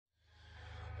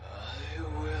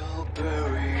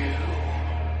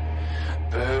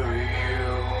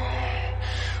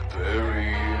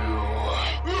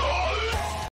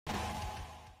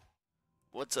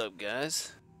What's up,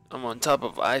 guys? I'm on top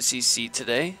of ICC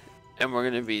today, and we're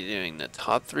going to be doing the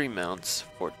top 3 mounts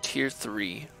for Tier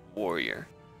 3 Warrior.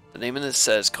 The name of this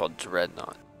set is called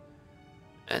Dreadnaught.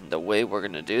 And the way we're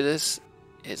going to do this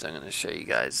is I'm going to show you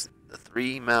guys the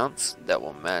 3 mounts that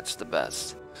will match the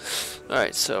best.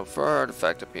 Alright, so for our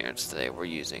artifact appearance today, we're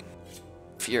using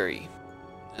Fury.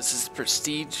 This is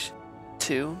Prestige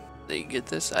 2 that you get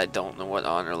this. I don't know what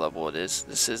honor level it is.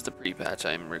 This is the pre-patch.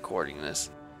 I'm recording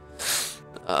this.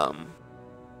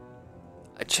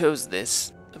 I chose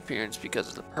this appearance because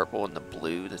of the purple and the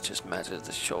blue that just matches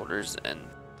the shoulders and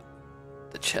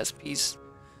the chest piece.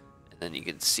 And then you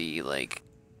can see like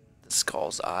the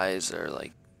skull's eyes are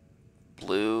like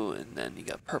blue, and then you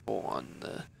got purple on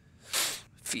the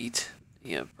feet.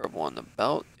 You have purple on the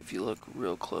belt. If you look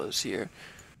real close here,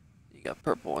 you got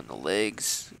purple on the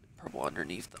legs, purple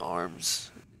underneath the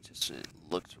arms. It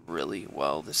looks really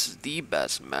well. This is the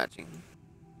best matching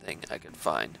thing I could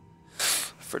find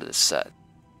for this set.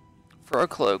 For our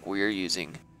cloak, we are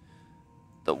using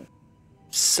the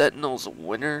Sentinel's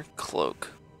Winter Cloak,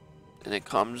 and it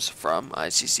comes from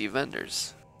ICC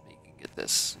vendors. You can get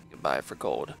this, you can buy it for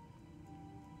gold.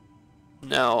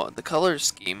 Now, the color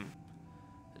scheme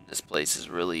in this place is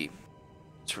really,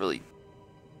 it's really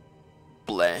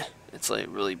bleh. It's like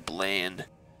really bland.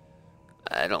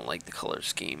 I don't like the color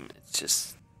scheme. It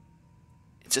just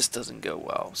doesn't go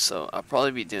well. So I'll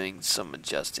probably be doing some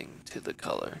adjusting to the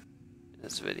color in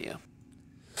this video.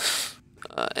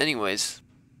 Anyways,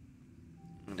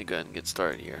 I'm gonna go ahead and get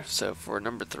started here. So for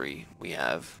number 3, we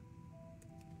have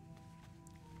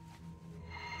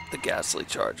the Ghastly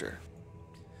Charger.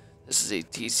 This is a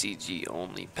TCG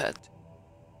only pet.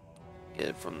 Get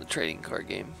it from the trading card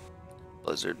game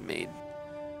Blizzard made.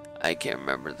 I can't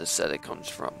remember the set it comes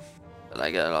from, but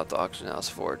I got it off the auction house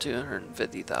for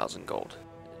 250,000 gold.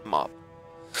 Mop.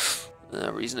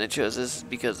 The reason I chose this is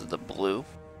because of the blue.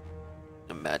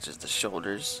 It matches the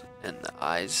shoulders and the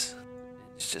eyes.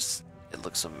 It's just, it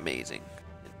looks amazing.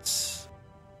 It's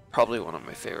probably one of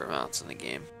my favorite mounts in the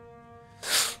game.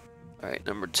 Alright,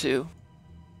 number 2.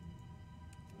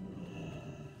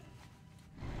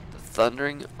 The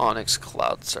Thundering Onyx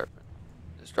Cloud Serpent.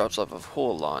 This drops off of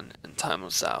Huolan and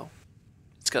Timosao.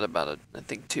 It's got about a, I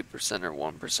think 2% or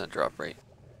 1% drop rate.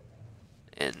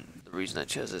 And the reason I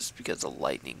chose this is because the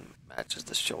lightning matches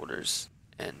the shoulders,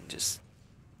 and just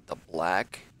the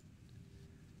black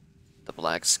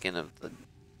skin of the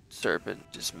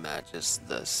serpent just matches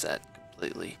the set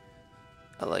completely.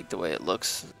 I like the way it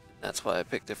looks, and that's why I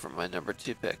picked it for my number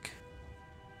 2 pick.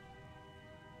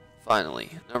 Finally,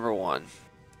 number 1,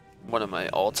 one of my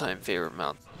all-time favorite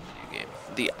mounts in the video game,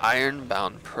 the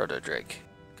Ironbound Proto-Drake.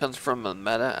 Comes from a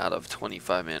meta out of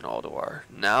 25-man Alduar.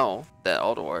 Now that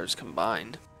Alduar is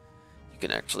combined, you can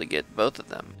actually get both of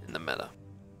them in the meta.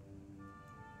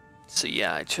 So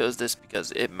yeah, I chose this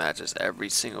because it matches every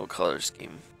single color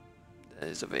scheme that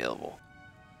is available.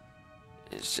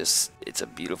 It's a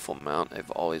beautiful mount. I've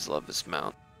always loved this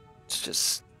mount. It's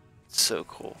just so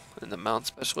cool. And the mount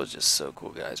special is just so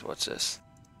cool, guys. Watch this.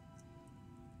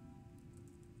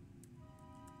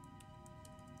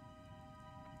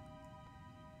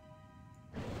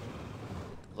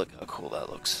 Look how cool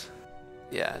that looks.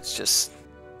 Yeah,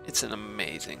 it's an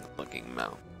amazing looking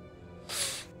mount.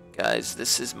 Guys,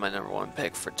 this is my number 1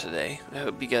 pick for today. I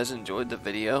hope you guys enjoyed the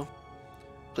video.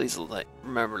 Please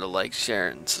remember to like, share,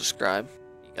 and subscribe.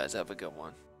 You guys have a good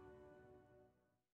one.